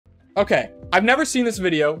Okay, I've never seen this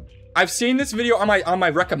video. I've seen this video on my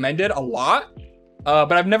recommended a lot,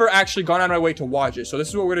 but I've never actually gone out of my way to watch it. So this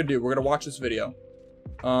is what we're gonna do. We're gonna watch this video.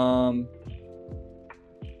 Let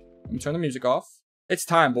me turn the music off. It's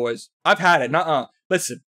time, boys. I've had it.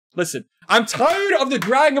 Listen. I'm tired of the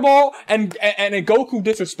Dragon Ball and Goku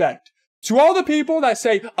disrespect. To all the people that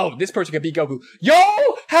say, oh, this person can beat Goku.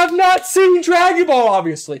 Y'all have not seen Dragon Ball,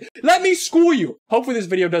 obviously. Let me school you. Hopefully this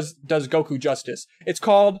video does Goku justice. It's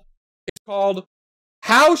called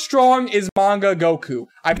How Strong is Manga Goku?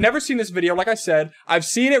 I've never seen this video, like I said. I've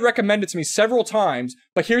seen it recommended to me several times,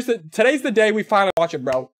 but today's the day we finally watch it,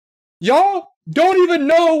 bro. Y'all don't even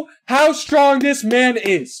know how strong this man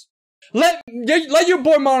is. Let your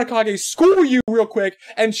boy Monokage school you real quick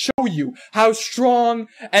and show you how strong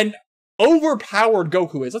and overpowered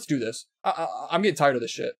Goku is. Let's do this. I'm getting tired of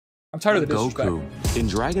this shit. I'm tired of the disrespect. Goku. In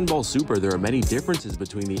Dragon Ball Super, there are many differences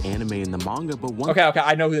between the anime and the manga, but one. Okay,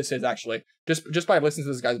 I know who this is actually. Just by listening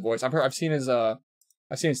to this guy's voice, I've seen his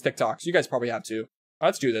TikToks. You guys probably have too.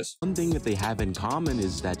 Let's do this. One thing that they have in common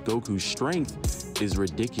is that Goku's strength is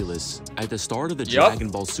ridiculous. At the start of the Dragon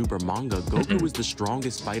Ball Super manga, Goku was the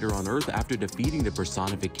strongest fighter on Earth after defeating the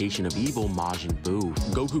personification of evil, Majin Buu.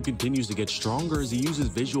 Goku continues to get stronger as he uses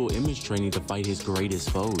visual image training to fight his greatest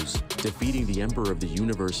foes, defeating the Emperor of the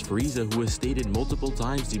Universe, Frieza, who has stated multiple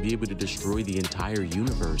times to be able to destroy the entire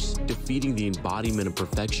universe, defeating the embodiment of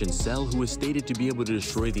perfection, Cell, who is stated to be able to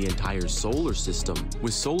destroy the entire solar system.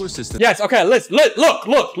 With solar system. Yes, okay,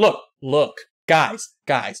 look,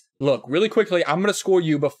 guys, look, really quickly, I'm gonna score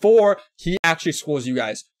you before he actually scores you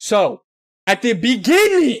guys. So, at the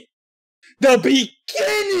beginning of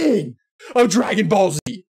Dragon Ball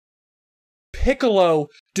Z, Piccolo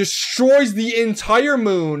destroys the entire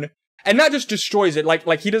moon, and not just destroys it,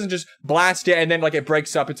 like he doesn't just blast it and then like it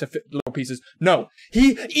breaks up into little pieces. No,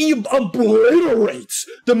 he obliterates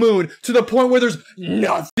the moon to the point where there's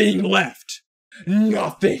nothing left.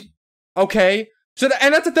 Nothing. Okay? So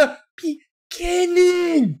and that's at the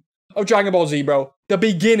beginning of Dragon Ball Z, bro. The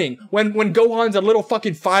beginning. When Gohan's a little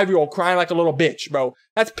fucking 5-year-old crying like a little bitch, bro.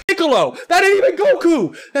 That's Piccolo. That ain't even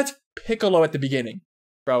Goku. That's Piccolo at the beginning,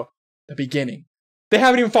 bro. The beginning. They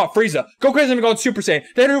haven't even fought Frieza. Goku hasn't even gone Super Saiyan.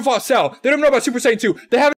 They haven't even fought Cell. They don't know about Super Saiyan 2.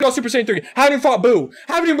 They haven't gone Super Saiyan 3. Haven't even fought Buu.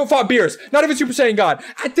 Haven't even fought Beerus. Not even Super Saiyan God.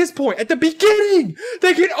 At this point, at the beginning,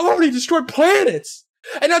 they can already destroy planets.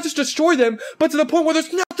 And not just destroy them, but to the point where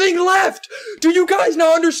there's nothing left. Do you guys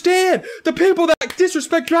not understand? The people that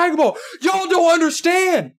disrespect Dragon Ball, y'all don't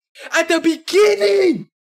understand. At the beginning,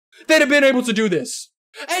 they'd have been able to do this.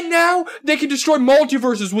 And now, they can destroy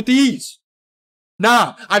multiverses with ease.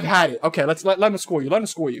 Nah, I've had it. Okay, let me score you. Let me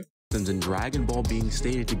score you. In Dragon Ball being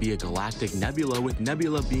stated to be a galactic nebula, with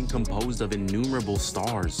nebula being composed of innumerable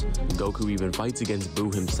stars. Goku even fights against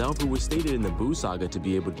Buu himself, who was stated in the Buu saga to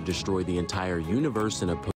be able to destroy the entire universe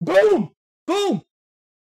in a boom! Boom!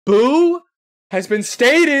 Buu has been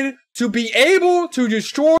stated to be able to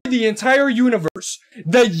destroy the entire universe.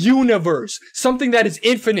 The universe. Something that is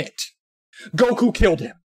infinite. Goku killed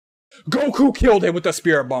him. Goku killed him with the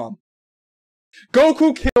Spirit Bomb.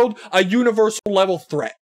 Goku killed a universal level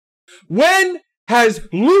threat. When has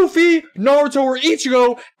Luffy, Naruto, or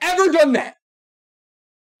Ichigo ever done that?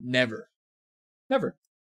 Never. Never.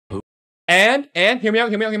 And, hear me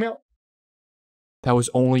out. That was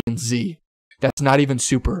only in Z. That's not even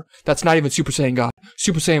Super. That's not even Super Saiyan God.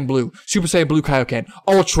 Super Saiyan Blue. Super Saiyan Blue Kaioken.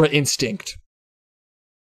 Ultra Instinct.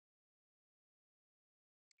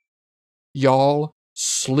 Y'all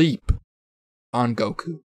sleep on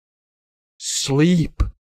Goku. Sleep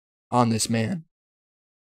on this man.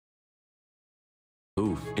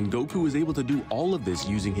 And Goku is able to do all of this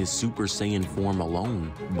using his Super Saiyan form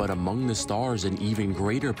alone. But among the stars, an even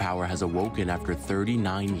greater power has awoken after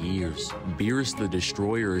 39 years. Beerus the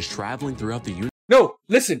Destroyer is traveling throughout the universe. No,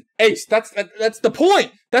 listen, Ace, that's the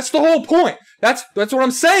point. That's the whole point. That's what I'm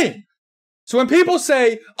saying. So when people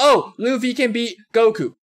say, oh, Luffy can beat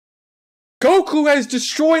Goku. Goku has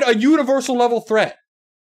destroyed a universal level threat.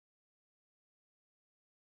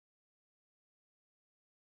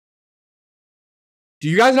 Do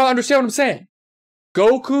you guys not understand what I'm saying?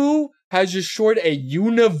 Goku has destroyed a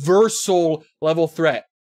universal level threat.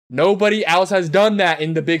 Nobody else has done that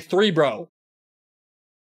in the big three, bro.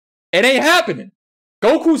 It ain't happening.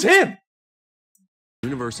 Goku's him.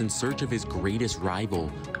 Universe in search of his greatest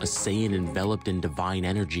rival, a Saiyan enveloped in divine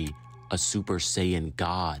energy, a Super Saiyan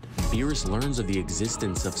God. Beerus learns of the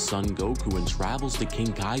existence of Son Goku and travels to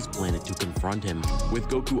King Kai's planet to confront him, with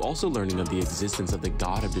Goku also learning of the existence of the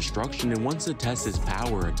God of Destruction and wants to test his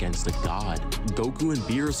power against the God. Goku and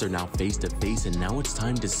Beerus are now face to face, and now it's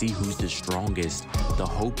time to see who's the strongest, the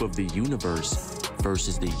hope of the universe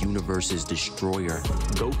versus the universe's destroyer.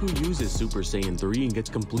 Goku uses Super Saiyan 3 and gets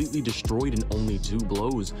completely destroyed in only 2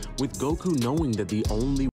 blows, with Goku knowing that the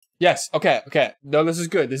only— Yes, okay. No, this is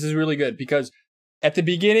good. This is really good, because at the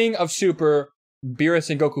beginning of Super, Beerus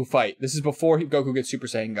and Goku fight. This is before Goku gets Super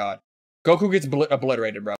Saiyan God. Goku gets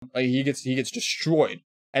obliterated, bro. Like, he gets destroyed.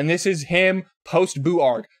 And this is him post-Boo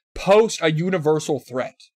arc, post a universal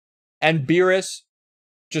threat. And Beerus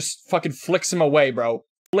just fucking flicks him away, bro.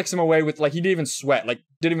 Flicks him away with, like, he didn't even sweat. Like,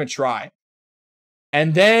 didn't even try.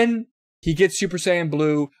 And then he gets Super Saiyan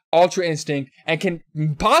Blue, Ultra Instinct, and can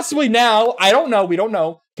possibly now, I don't know, we don't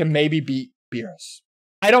know, can maybe beat Beerus.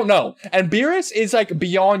 I don't know. And Beerus is, like,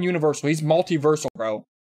 beyond universal. He's multiversal, bro.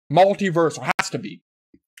 Multiversal. Has to be.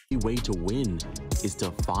 The way to win is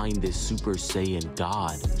to find this Super Saiyan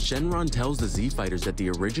God. Shenron tells the Z Fighters that the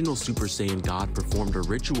original Super Saiyan God performed a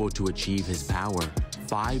ritual to achieve his power.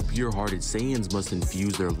 5 pure-hearted Saiyans must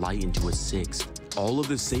infuse their light into a 6th. All of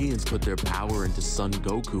the Saiyans put their power into Son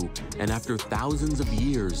Goku, and after thousands of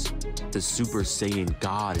years, the Super Saiyan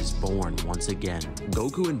God is born once again.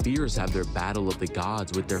 Goku and Beerus have their battle of the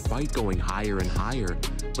gods, with their fight going higher and higher,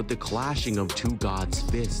 but the clashing of 2 gods'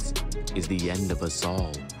 fists is the end of us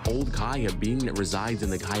all. Old Kai, a being that resides in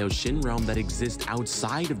the Kaioshin realm that exists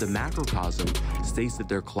outside of the macrocosm, states that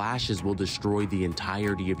their clashes will destroy the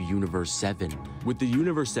entirety of Universe 7, with the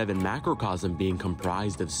Universe 7 macrocosm being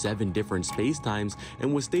comprised of 7 different spacetimes,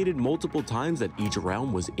 and was stated multiple times that each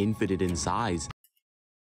realm was infinite in size.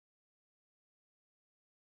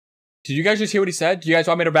 Did you guys just hear what he said? Do you guys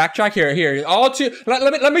want me to backtrack? Here.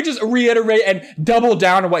 Let me just reiterate and double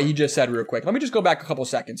down on what he just said real quick. Let me just go back a couple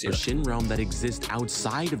seconds here. The Shin realm that exists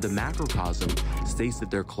outside of the macrocosm states that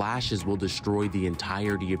their clashes will destroy the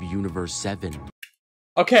entirety of Universe 7.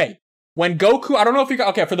 Okay, when Goku, I don't know if you got,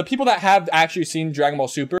 okay, for the people that have actually seen Dragon Ball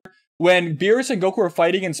Super, when Beerus and Goku are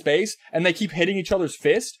fighting in space and they keep hitting each other's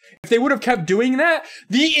fist, if they would have kept doing that,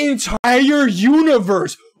 the entire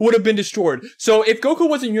universe would have been destroyed. So if Goku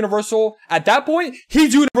wasn't universal at that point,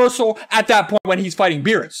 he's universal at that point when he's fighting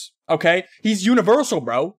Beerus. Okay? He's universal,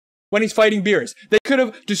 bro. When he's fighting Beerus. They could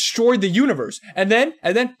have destroyed the universe. And then,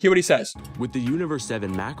 hear what he says. With the Universe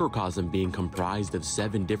 7 macrocosm being comprised of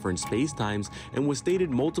 7 different spacetimes, and was stated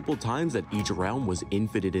multiple times that each realm was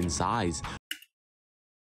infinite in size.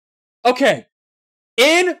 Okay,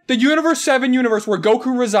 in the Universe 7 universe where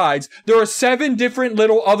Goku resides, there are 7 different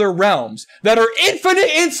little other realms that are infinite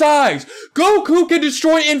in size. Goku can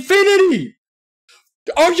destroy infinity.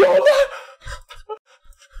 Are y'all not?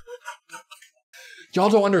 Y'all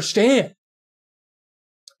don't understand.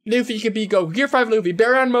 Luffy could be Goku. Gear 5 Luffy.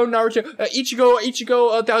 Baron Mode Naruto.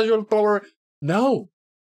 Ichigo 1,000 years forward. No.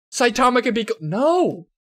 Saitama could be No.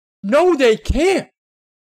 No, they can't.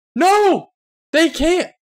 No. They can't.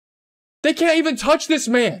 They can't even touch this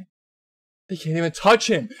man. They can't even touch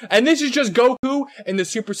him. And this is just Goku in the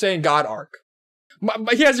Super Saiyan God arc.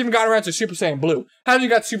 But he hasn't even gotten around to Super Saiyan Blue. Hasn't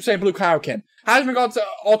even got Super Saiyan Blue Kaioken. Hasn't even got to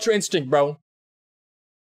Ultra Instinct, bro.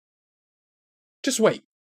 Just wait.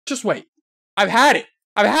 Just wait. I've had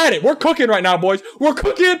it. We're cooking right now, boys. We're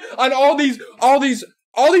cooking on all these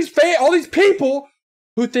people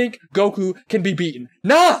who think Goku can be beaten.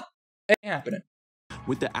 Nah, it ain't happening.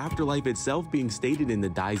 With the afterlife itself being stated in the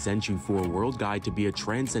Daizenshu 4 World Guide to be a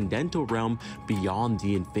transcendental realm beyond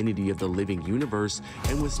the infinity of the living universe,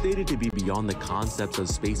 and was stated to be beyond the concepts of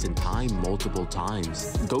space and time multiple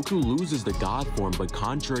times. Goku loses the God form, but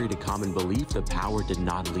contrary to common belief, the power did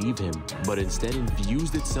not leave him, but instead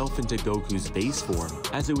infused itself into Goku's base form,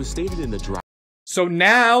 as it was stated in the So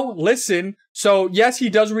now, listen, so yes, he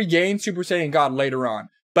does regain Super Saiyan God later on.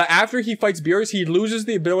 But after he fights Beerus, he loses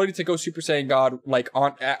the ability to go Super Saiyan God, like,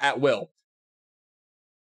 at will.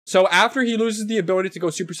 So after he loses the ability to go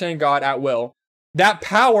Super Saiyan God at will, that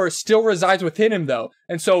power still resides within him, though.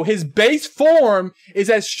 And so his base form is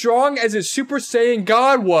as strong as his Super Saiyan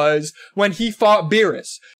God was when he fought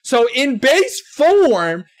Beerus. So in base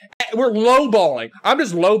form, we're lowballing. I'm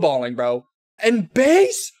just lowballing, bro. In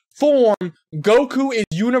base form, Goku is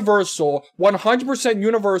universal, 100%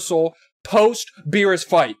 universal, post-Beerus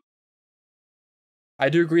fight. I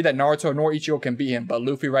do agree that Naruto nor Ichigo can beat him, but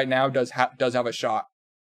Luffy right now does have a shot.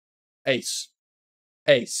 Ace.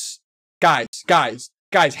 Guys,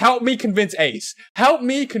 help me convince Ace.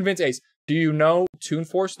 Do you know Toon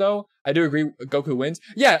Force, though? I do agree Goku wins.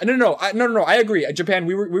 Yeah, no, I agree. Japan,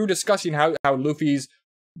 we were discussing how Luffy's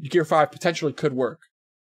Gear 5 potentially could work.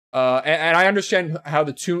 And I understand how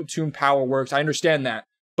the Toon power works. I understand that.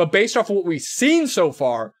 But based off of what we've seen so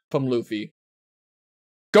far from Luffy,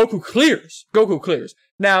 Goku clears.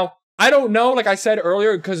 Now, I don't know, like I said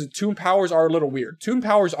earlier, because Toon powers are a little weird.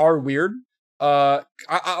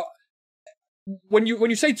 when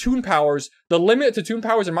you say toon powers, the limit to toon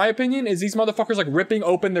powers, in my opinion, is these motherfuckers like ripping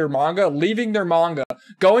open their manga, leaving their manga,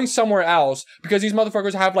 going somewhere else because these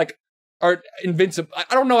motherfuckers have like are invincible.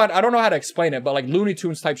 I don't know how to explain it, but like Looney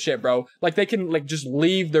Tunes type shit, bro. Like they can like just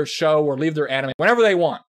leave their show or leave their anime whenever they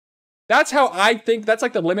want. That's how I think. That's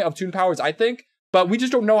like the limit of toon powers, I think. But we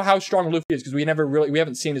just don't know how strong Luffy is because we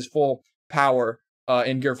haven't seen his full power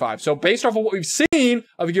in Gear 5. So based off of what we've seen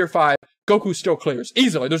of Gear 5, Goku still clears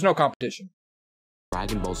easily. There's no competition.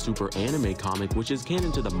 Dragon Ball Super anime comic, which is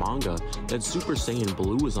canon to the manga, that Super Saiyan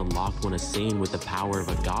Blue is unlocked when a Saiyan with the power of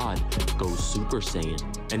a god goes Super Saiyan.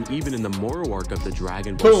 And even in the Moro arc of the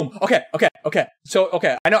Dragon Ball... Boom! Okay. So,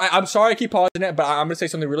 I know, I'm sorry I keep pausing it, but I'm gonna say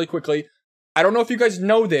something really quickly. I don't know if you guys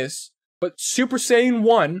know this, but Super Saiyan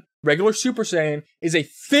 1, regular Super Saiyan, is a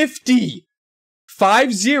 50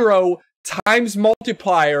 times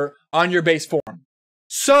multiplier on your base form.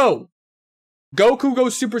 So... Goku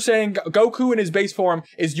goes Super Saiyan. Goku in his base form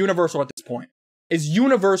is universal at this point. Is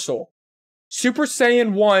universal. Super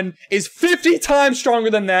Saiyan 1 is 50 times stronger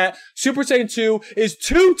than that. Super Saiyan 2 is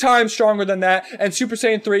 2 times stronger than that. And Super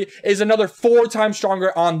Saiyan 3 is another 4 times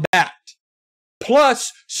stronger on that.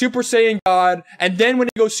 Plus Super Saiyan God. And then when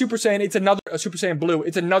it goes Super Saiyan, it's another Super Saiyan Blue.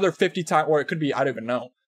 It's another 50 times, or it could be, I don't even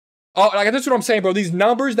know. Oh, like that's what I'm saying, bro. These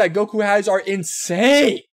numbers that Goku has are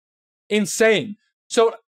insane. Insane.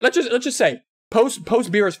 So let's just say, Post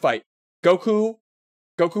Beerus fight, Goku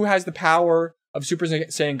has the power of Super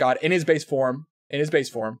Saiyan God in his base form.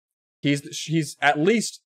 He's at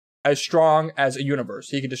least as strong as a universe.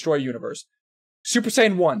 He can destroy a universe. Super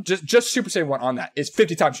Saiyan 1, just Super Saiyan 1 on that is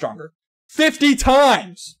 50 times stronger. 50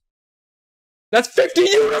 times! That's 50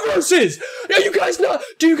 universes! Do you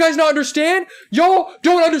guys not understand? Y'all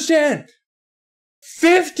don't understand!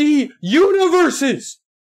 50 universes!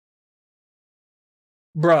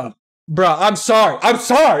 Bruh, I'm sorry.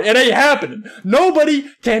 It ain't happening.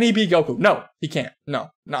 Can he beat Goku? No, he can't. No,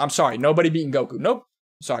 I'm sorry. Nobody beating Goku. Nope.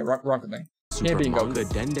 Sorry, wrong thing. Super Manga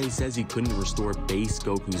Dende says he couldn't restore base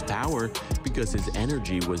Goku's power because his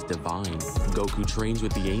energy was divine. Goku trains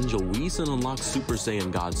with the angel Whis and unlocks Super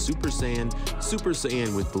Saiyan God Super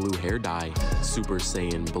Saiyan with blue hair dye, Super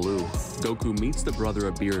Saiyan Blue. Goku meets the brother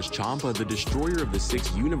of Beerus, Champa, the destroyer of the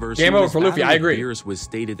 6th universe. Game over for Luffy, I agree. Beerus was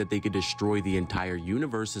stated that they could destroy the entire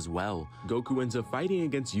universe as well. Goku ends up fighting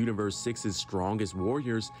against Universe 6's strongest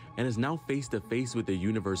warriors and is now face to face with the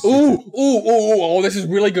Universe 6. Oh, this is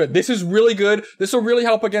really good. This will really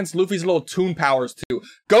help against Luffy's little toon powers too.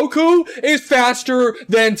 Goku is faster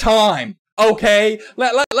than time. Okay,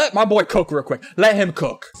 let my boy cook real quick. Let him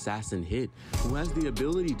cook. Assassin Hit, who has the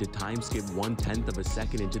ability to time skip 1/10 of a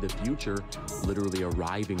second into the future, literally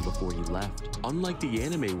arriving before he left. Unlike the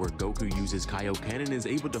anime where Goku uses Kaioken and is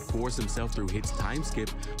able to force himself through Hit's time skip,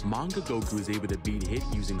 manga Goku is able to beat Hit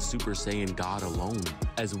using Super Saiyan God alone.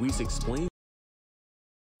 As Whis explains,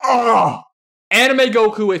 Anime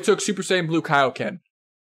Goku, it took Super Saiyan Blue Kaioken.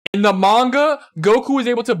 In the manga, Goku is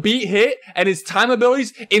able to beat Hit and his time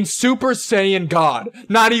abilities in Super Saiyan God.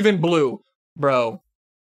 Not even Blue. Bro.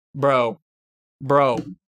 Y'all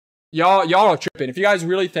are tripping. If you guys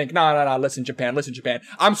really think, no, listen, Japan.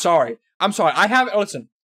 I'm sorry. Listen,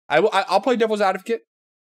 I'll play devil's advocate.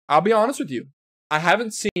 I'll be honest with you. I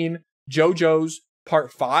haven't seen JoJo's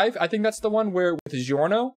Part 5. I think that's the one where with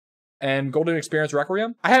Giorno and Golden Experience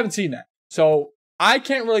Requiem. I haven't seen that. So I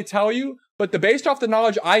can't really tell you, but based off the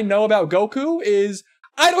knowledge I know about Goku is,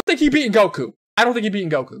 I don't think he's beating Goku.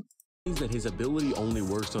 That his ability only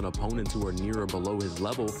works on opponents who are near or below his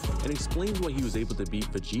level, and explains why he was able to beat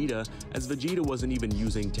Vegeta, as Vegeta wasn't even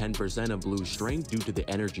using 10% of Blue's strength due to the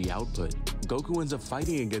energy output. Goku ends up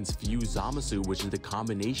fighting against Fuse Zamasu, which is the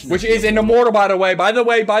combination which is an immortal, by the way.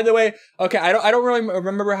 Okay, I don't really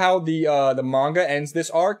remember how the manga ends this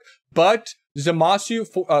arc, but Fuse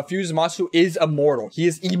Zamasu is immortal. He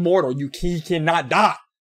is immortal. He cannot die.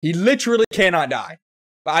 He literally cannot die.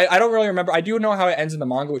 But I don't really remember. I do know how it ends in the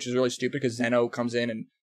manga, which is really stupid because Zeno comes in and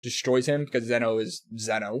destroys him because Zeno is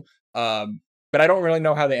Zeno. But I don't really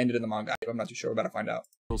know how they ended in the manga. I'm not too sure. We're about to find out.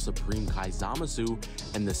 Supreme Kai Zamasu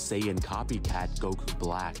and the Saiyan copycat Goku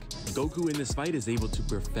Black. Goku in this fight is able to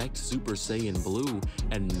perfect Super Saiyan Blue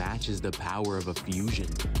and matches the power of a fusion.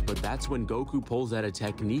 But that's when Goku pulls out a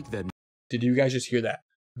technique that... Did you guys just hear that?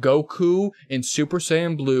 Goku in Super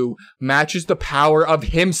Saiyan Blue matches the power of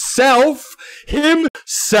himself and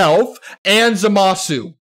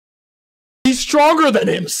Zamasu. He's stronger than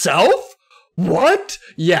himself? What?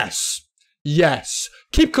 Yes.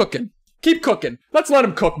 Keep cooking. Let's let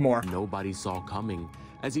him cook more. Nobody saw coming,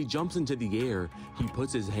 As he jumps into the air, he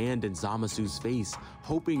puts his hand in Zamasu's face,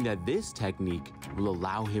 hoping that this technique will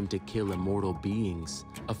allow him to kill immortal beings.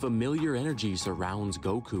 A familiar energy surrounds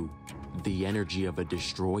Goku, the energy of a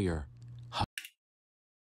destroyer.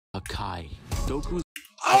 Hakai. Goku's—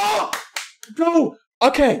 Oh! Bro!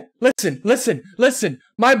 Okay, listen.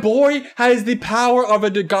 My boy has the power of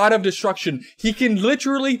a god of destruction. He can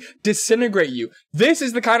literally disintegrate you. This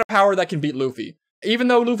is the kind of power that can beat Luffy. Even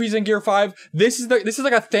though Luffy's in Gear 5, this is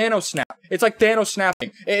like a Thanos snap. It's like Thanos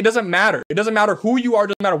snapping. It doesn't matter. It doesn't matter who you are, it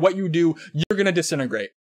doesn't matter what you do, you're gonna disintegrate.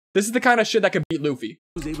 This is the kind of shit that can beat Luffy.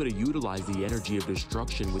 He was able to utilize the energy of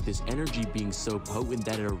destruction, with this energy being so potent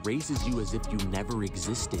that it erases you as if you never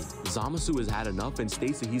existed. Zamasu has had enough and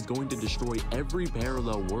states that he's going to destroy every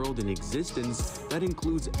parallel world in existence. That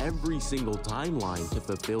includes every single timeline to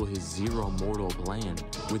fulfill his zero mortal plan,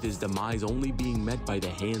 with his demise only being met by the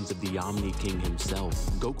hands of the Omni King himself.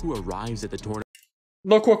 Goku arrives at the tournament.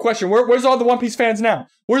 Look, quick question. Where's all the One Piece fans now?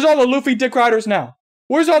 Where's all the Luffy dick riders now?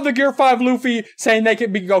 Where's all the Gear 5 Luffy saying they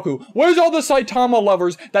can be Goku? Where's all the Saitama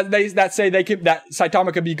lovers that say that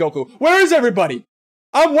Saitama could be Goku? Where is everybody?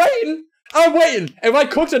 I'm waiting. If I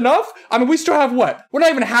cooked enough, I mean, we still have what? We're not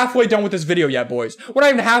even halfway done with this video yet, boys. We're not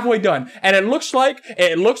even halfway done, and it looks like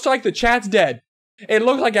the chat's dead. It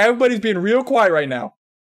looks like everybody's being real quiet right now.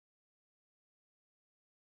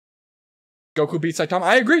 Goku beats Saitama.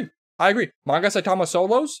 I agree. Manga Saitama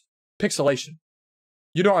solos, pixelation.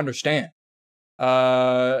 You don't understand.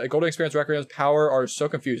 Golden Experience Requiem's power are so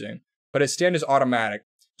confusing, but his stand is automatic.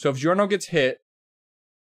 So if Giorno gets hit,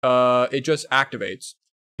 it just activates.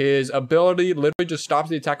 His ability literally just stops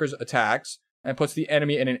the attacker's attacks and puts the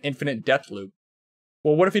enemy in an infinite death loop.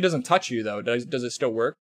 Well, what if he doesn't touch you though? Does it still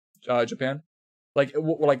work, Japan? Like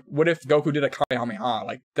what if Goku did a Kamehameha?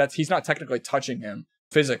 Like he's not technically touching him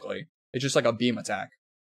physically. It's just like a beam attack.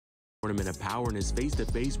 Tournament of power and is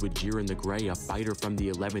face-to-face with Jiren the Grey, a fighter from the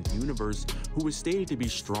 11th universe who is stated to be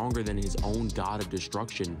stronger than his own god of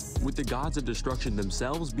destruction, with the gods of destruction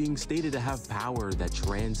themselves being stated to have power that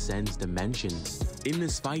transcends dimensions. In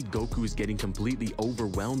this fight, Goku is getting completely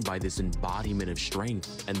overwhelmed by this embodiment of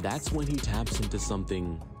strength, and that's when he taps into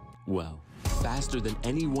something, well, faster than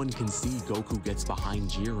anyone can see. Goku gets behind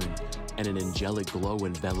Jiren, and an angelic glow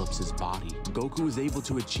envelops his body. Goku is able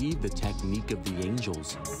to achieve the technique of the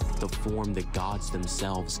angels, the form that gods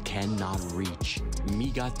themselves cannot reach.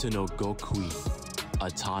 Migato no Gokui,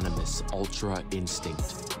 autonomous Ultra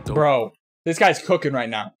Instinct. Bro, this guy's cooking right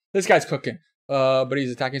now. This guy's cooking. But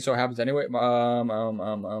he's attacking, so it happens anyway.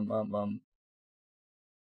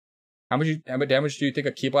 How much damage do you think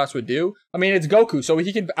a Ki Blast would do? I mean, it's Goku, so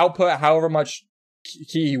he can output however much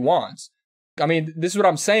Ki he wants. I mean, this is what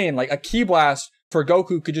I'm saying. Like, a Ki Blast for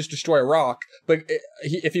Goku could just destroy a rock, but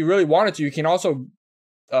if he really wanted to, he can also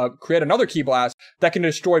create another Ki Blast that can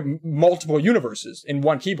destroy multiple universes in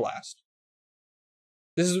one Ki Blast.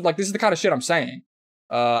 This is the kind of shit I'm saying.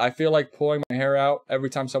 I feel like pulling my hair out every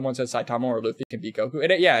time someone says Saitama or Luffy can beat Goku.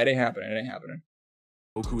 It ain't happening.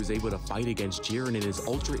 Goku is able to fight against Jiren, and his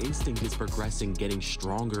Ultra Instinct is progressing, getting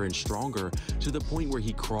stronger and stronger, to the point where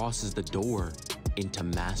he crosses the door into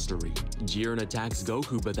mastery. Jiren attacks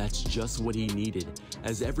Goku, but that's just what he needed,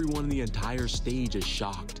 as everyone in the entire stage is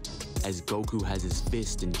shocked, as Goku has his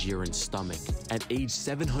fist in Jiren's stomach, at age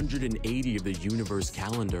 780 of the universe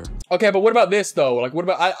calendar. Okay, but what about this, though? Like, what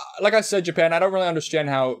about, like I said, Japan, I don't really understand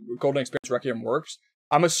how Golden Experience Requiem works.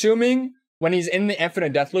 I'm assuming when he's in the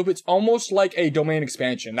infinite death loop, it's almost like a domain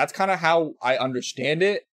expansion. That's kind of how I understand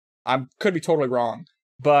it. I could be totally wrong.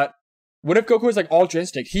 But what if Goku is like Ultra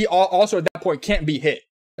Instinct? He also at that point can't be hit.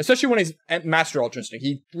 Especially when he's Master Ultra Instinct.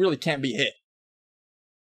 He really can't be hit.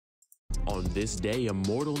 On this day, a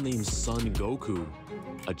mortal named Son Goku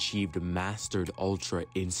achieved Mastered Ultra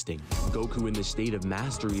Instinct. Goku in the state of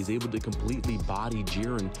mastery is able to completely body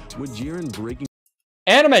Jiren, with Jiren breaking.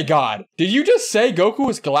 Anime God, did you just say Goku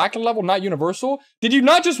is galactic level, not universal? Did you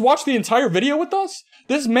not just watch the entire video with us?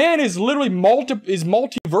 This man is literally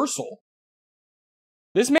multiversal.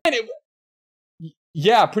 This man,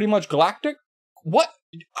 yeah, pretty much galactic. What?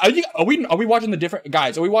 Are we watching the different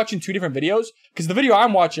guys? Are we watching two different videos? Because the video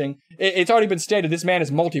I'm watching, it's already been stated this man is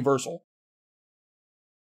multiversal.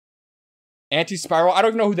 Anti-Spiral, I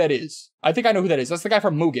don't know who that is. I think I know who that is. That's the guy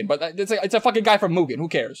from Mugen, but it's a fucking guy from Mugen. Who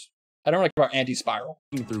cares? I don't like about Anti-Spiral.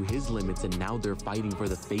 Through his limits, and now they're fighting for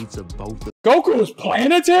the fates of both. Goku is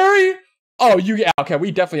planetary? Oh, yeah, okay, we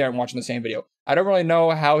definitely aren't watching the same video. I don't really know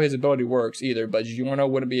how his ability works either, but Giorno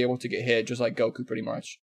wouldn't be able to get hit just like Goku pretty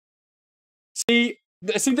much. See,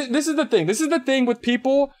 this is the thing. This is the thing with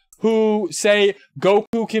people who say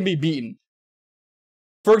Goku can be beaten.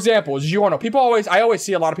 For example, Giorno. I always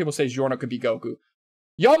see a lot of people say Giorno could beat Goku.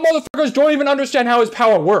 Y'all motherfuckers don't even understand how his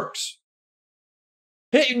power works.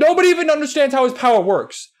 Hey, nobody even understands how his power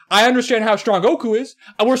works. I understand how strong Goku is,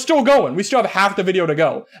 and we're still going. We still have half the video to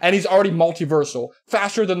go, and he's already multiversal,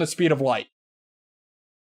 faster than the speed of light.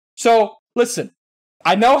 So, listen,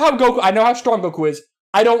 I know how strong Goku is.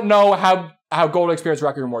 I don't know how Golden Experience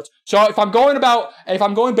Record works. So if I'm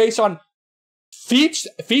going based on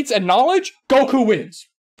feats and knowledge, Goku wins.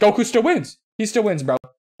 Goku still wins. He still wins, bro.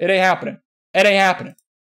 It ain't happening. It ain't happening.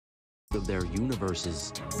 Of their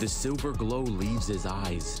universes, the silver glow leaves his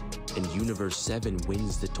eyes, and Universe 7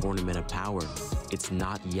 wins the Tournament of Power. It's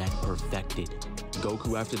not yet perfected.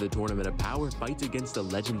 Goku, after the Tournament of Power, fights against the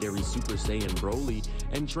legendary Super Saiyan Broly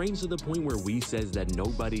and trains to the point where Whis says that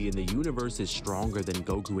nobody in the universe is stronger than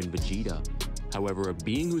Goku and Vegeta. However, a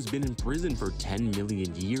being who's been in prison for 10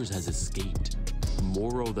 million years has escaped.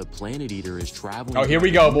 Moro the Planet Eater is traveling. Oh, here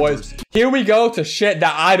we go, boys. Here we go to shit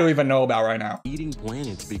that I don't even know about right now. Eating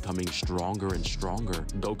planets, becoming stronger and stronger.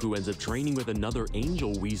 Goku ends up training with another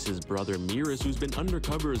angel, Whis' brother Mirrors, who's been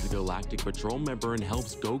undercover as a Galactic Patrol member and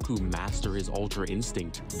helps Goku master his Ultra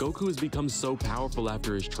Instinct. Goku has become so powerful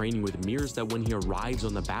after his training with Mirrors that when he arrives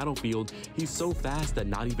on the battlefield, he's so fast that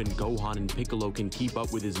not even Gohan and Piccolo can keep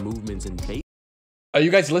up with his movements and base. Are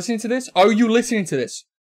you guys listening to this? Are you listening to this?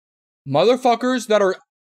 Motherfuckers that are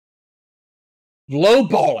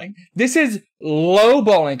lowballing. This is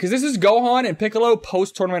lowballing because this is Gohan and Piccolo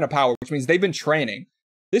post Tournament of Power, which means they've been training.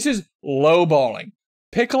 This is lowballing.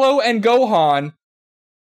 Piccolo and Gohan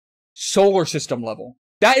solar system level.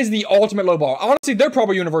 That is the ultimate lowball. Honestly, they're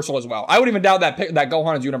probably universal as well. I would even doubt that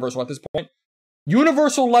Gohan is universal at this point.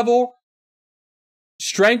 Universal level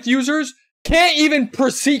strength users can't even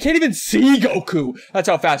see Goku. That's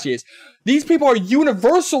how fast he is. These people are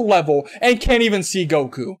universal level and can't even see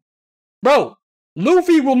Goku. Bro,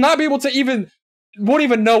 Luffy will not be able to won't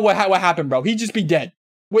even know what happened, bro. He'd just be dead.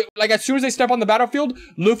 Like, as soon as they step on the battlefield,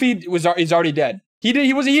 Luffy is already dead. He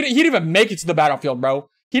didn't even make it to the battlefield, bro.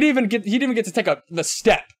 He didn't even get to take the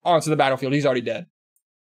step onto the battlefield. He's already dead.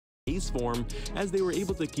 Base form, as they were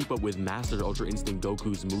able to keep up with Master Ultra Instinct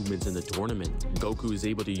Goku's movements in the tournament. Goku is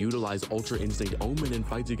able to utilize Ultra Instinct Omen and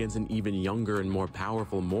fights against an even younger and more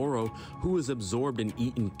powerful Moro, who has absorbed and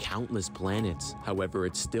eaten countless planets. However,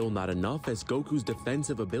 it's still not enough, as Goku's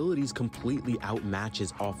defensive abilities completely outmatch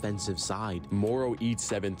his offensive side. Moro eats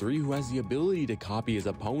 7-3, who has the ability to copy his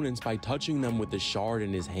opponents by touching them with the shard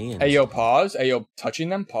in his hands. Hey yo, pause. Hey yo, touching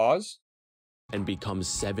them, pause. And becomes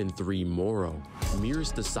 7-3 Moro.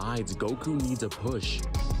 Mirrors decides Goku needs a push,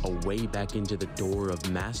 a way back into the door of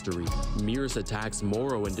mastery. Mirrors attacks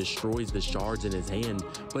Moro and destroys the shards in his hand,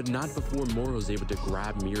 but not before Moro's able to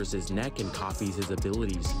grab Mirrors' neck and copies his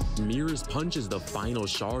abilities. Mirrors punches the final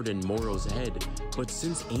shard in Moro's head, but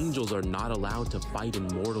since angels are not allowed to fight in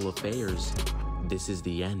mortal affairs, this is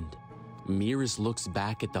the end. Mirrors looks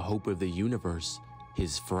back at the hope of the universe,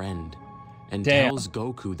 his friend, and tells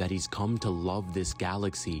Goku that he's come to love this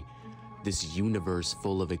galaxy, this universe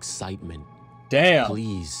full of excitement. Damn.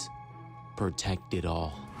 Please, protect it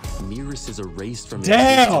all. Mirrors is erased from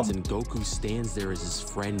existence, and Goku stands there as his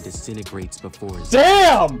friend disintegrates before his eyes.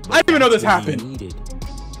 I didn't even know this happened. Needed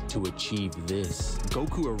to achieve this.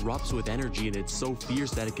 Goku erupts with energy, and it's so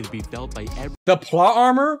fierce that it can be felt by every— The plot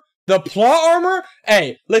armor? The plot armor?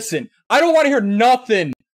 Hey, listen, I don't want to hear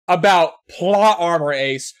nothing about plot armor,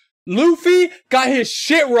 Ace. Luffy got his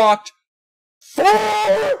shit rocked 4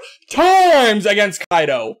 times against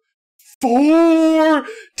Kaido. 4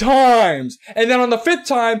 times. And then on the 5th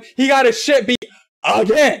time, he got his shit beat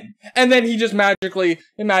again. And then he just magically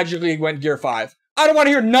went Gear 5. I don't want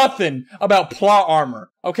to hear nothing about plot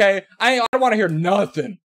armor, okay? I don't want to hear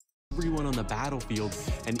nothing. Everyone on the battlefield,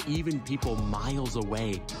 and even people miles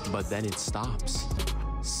away. But then it stops.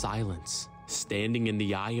 Silence. Standing in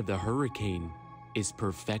the eye of the hurricane is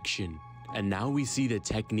perfection. And now we see the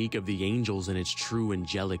technique of the angels in its true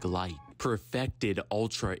angelic light. Perfected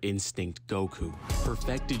Ultra Instinct Goku.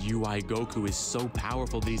 Perfected UI Goku is so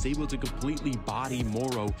powerful that he's able to completely body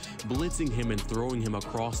Moro, blitzing him and throwing him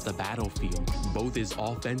across the battlefield. Both his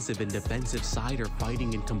offensive and defensive side are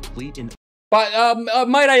fighting in complete and— But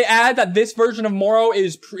might I add that this version of Moro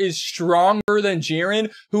is stronger than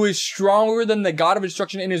Jiren, who is stronger than the God of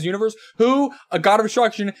Destruction in his universe, who, a God of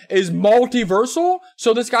Destruction, is multiversal,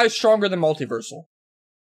 so this guy is stronger than multiversal.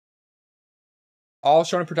 All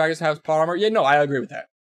shonen protagonists have plot armor? Yeah, no, I agree with that.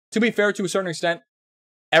 To be fair, to a certain extent,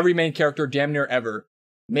 every main character, damn near ever,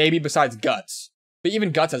 maybe besides Guts, but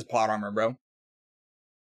even Guts has plot armor, bro.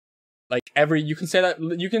 Like, you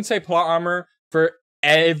can say plot armor for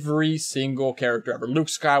every single character ever. Luke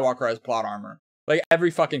Skywalker has plot armor. Like, every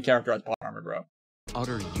fucking character has plot armor, bro.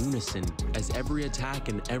 utter unison, as every attack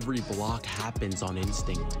and every block happens on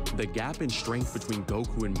instinct. The gap in strength between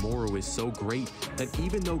Goku and Moro is so great that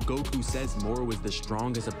even though Goku says Moro is the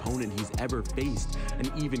strongest opponent he's ever faced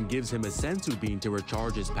and even gives him a senzu bean to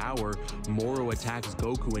recharge his power, Moro attacks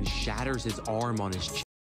Goku and shatters his arm on his chest.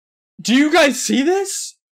 Do you guys see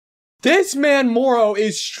this? This man Moro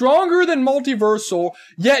is stronger than Multiversal,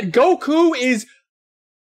 yet Goku is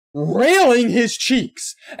railing his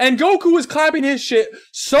cheeks. And Goku is clapping his shit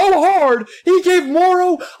so hard, he gave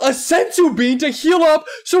Moro a senzu bean to heal up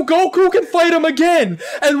so Goku can fight him again.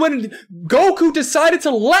 And when Goku decided to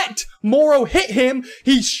let Moro hit him,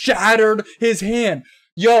 he shattered his hand.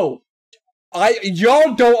 Yo,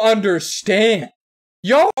 y'all don't understand.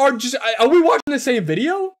 Y'all are we watching the same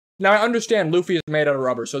video? Now, I understand Luffy is made out of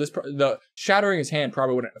rubber, so the shattering his hand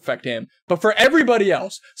probably wouldn't affect him. But for everybody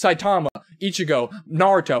else, Saitama, Ichigo,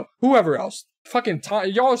 Naruto, whoever else, fucking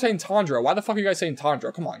y'all are saying Tanjiro. Why the fuck are you guys saying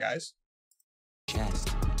Tanjiro? Come on, guys. Chest.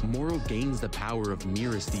 Moro gains the power of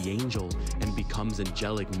Mirus the Angel and becomes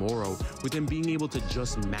Angelic Moro, with him being able to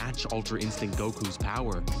just match Ultra Instinct Goku's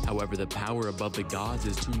power. However, the power above the gods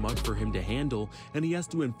is too much for him to handle, and he has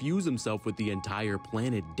to infuse himself with the entire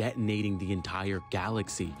planet, detonating the entire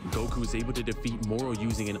galaxy. Goku is able to defeat Moro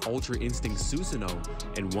using an Ultra Instinct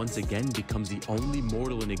Susanoo, and once again becomes the only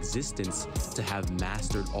mortal in existence to have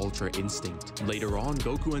mastered Ultra Instinct. Later on,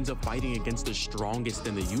 Goku ends up fighting against the strongest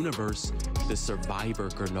in the universe, the survivor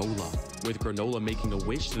Granola, with Granola making a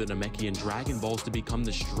wish to the Namekian Dragon Balls to become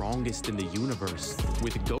the strongest in the universe.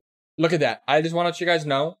 With Look at that. I just want to let you guys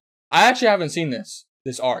know, I actually haven't seen this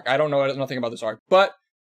arc. I don't know nothing about this arc. But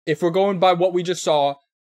if we're going by what we just saw,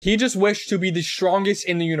 he just wished to be the strongest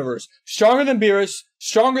in the universe. Stronger than Beerus,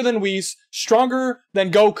 stronger than Whis, stronger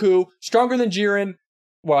than Goku, stronger than Jiren.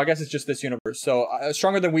 Well, I guess it's just this universe. So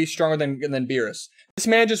stronger than Whis, stronger than Beerus. This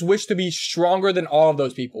man just wished to be stronger than all of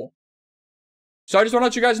those people. So I just want to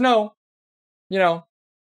let you guys know,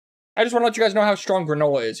 I just want to let you guys know how strong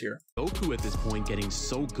Granola is here. Goku at this point getting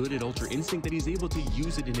so good at Ultra Instinct that he's able to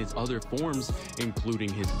use it in his other forms,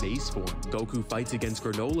 including his base form. Goku fights against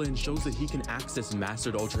Granola and shows that he can access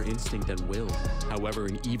Mastered Ultra Instinct at will. However,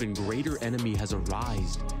 an even greater enemy has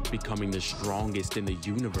arisen, becoming the strongest in the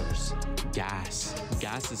universe, Gas.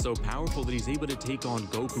 Gas is so powerful that he's able to take on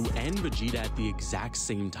Goku and Vegeta at the exact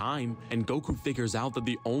same time, and Goku figures out that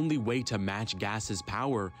the only way to match Gas's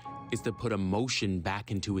power is to put emotion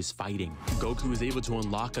back into his fighting. Goku is able to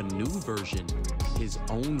unlock a new version, his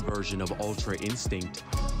own version of Ultra Instinct,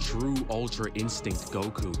 True Ultra Instinct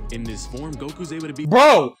Goku. In this form, Goku's able to be—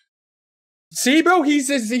 Bro! See, bro?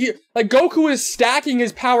 Like, Goku is stacking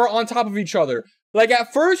his power on top of each other. Like,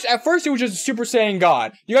 at first it was just Super Saiyan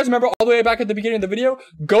God. You guys remember all the way back at the beginning of the video?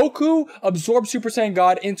 Goku absorbed Super Saiyan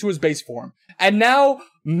God into his base form. And now,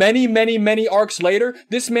 many arcs later,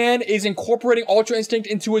 this man is incorporating Ultra Instinct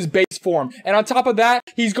into his base form. And on top of that,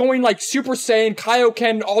 he's going like Super Saiyan,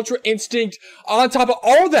 Kaioken, Ultra Instinct, on top of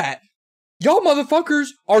all that. Y'all motherfuckers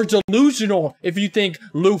are delusional if you think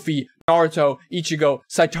Luffy, Naruto, Ichigo,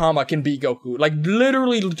 Saitama can beat Goku. Like,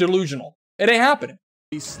 literally delusional. It ain't happening.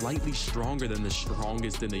 He's slightly stronger than the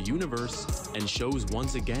strongest in the universe, and shows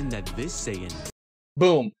once again that this Saiyan—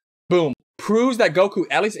 Boom. Boom. Proves that Goku,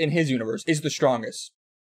 at least in his universe, is the strongest.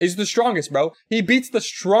 Is the strongest, bro. He beats the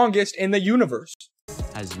strongest in the universe.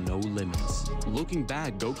 Has no limits. Looking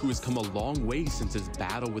back, Goku has come a long way since his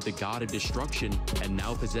battle with the God of Destruction, and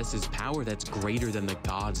now possesses power that's greater than the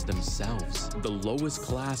gods themselves. The lowest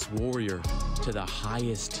class warrior to the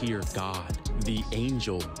highest tier god. The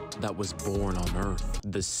angel that was born on Earth.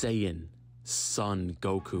 The Saiyan, Son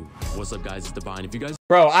Goku. What's up, guys? It's Divine. If you guys—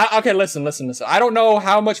 Bro, okay, listen. I don't know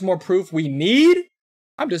how much more proof we need.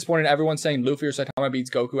 I'm disappointed in everyone saying Luffy or Saitama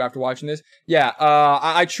beats Goku after watching this. Yeah,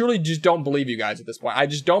 I truly just don't believe you guys at this point. I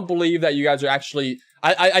just don't believe that you guys are actually—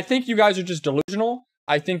 I think you guys are just delusional.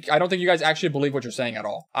 I don't think you guys actually believe what you're saying at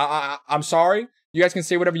all. I'm sorry. You guys can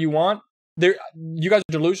say whatever you want. You guys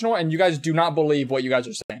are delusional, and you guys do not believe what you guys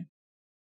are saying.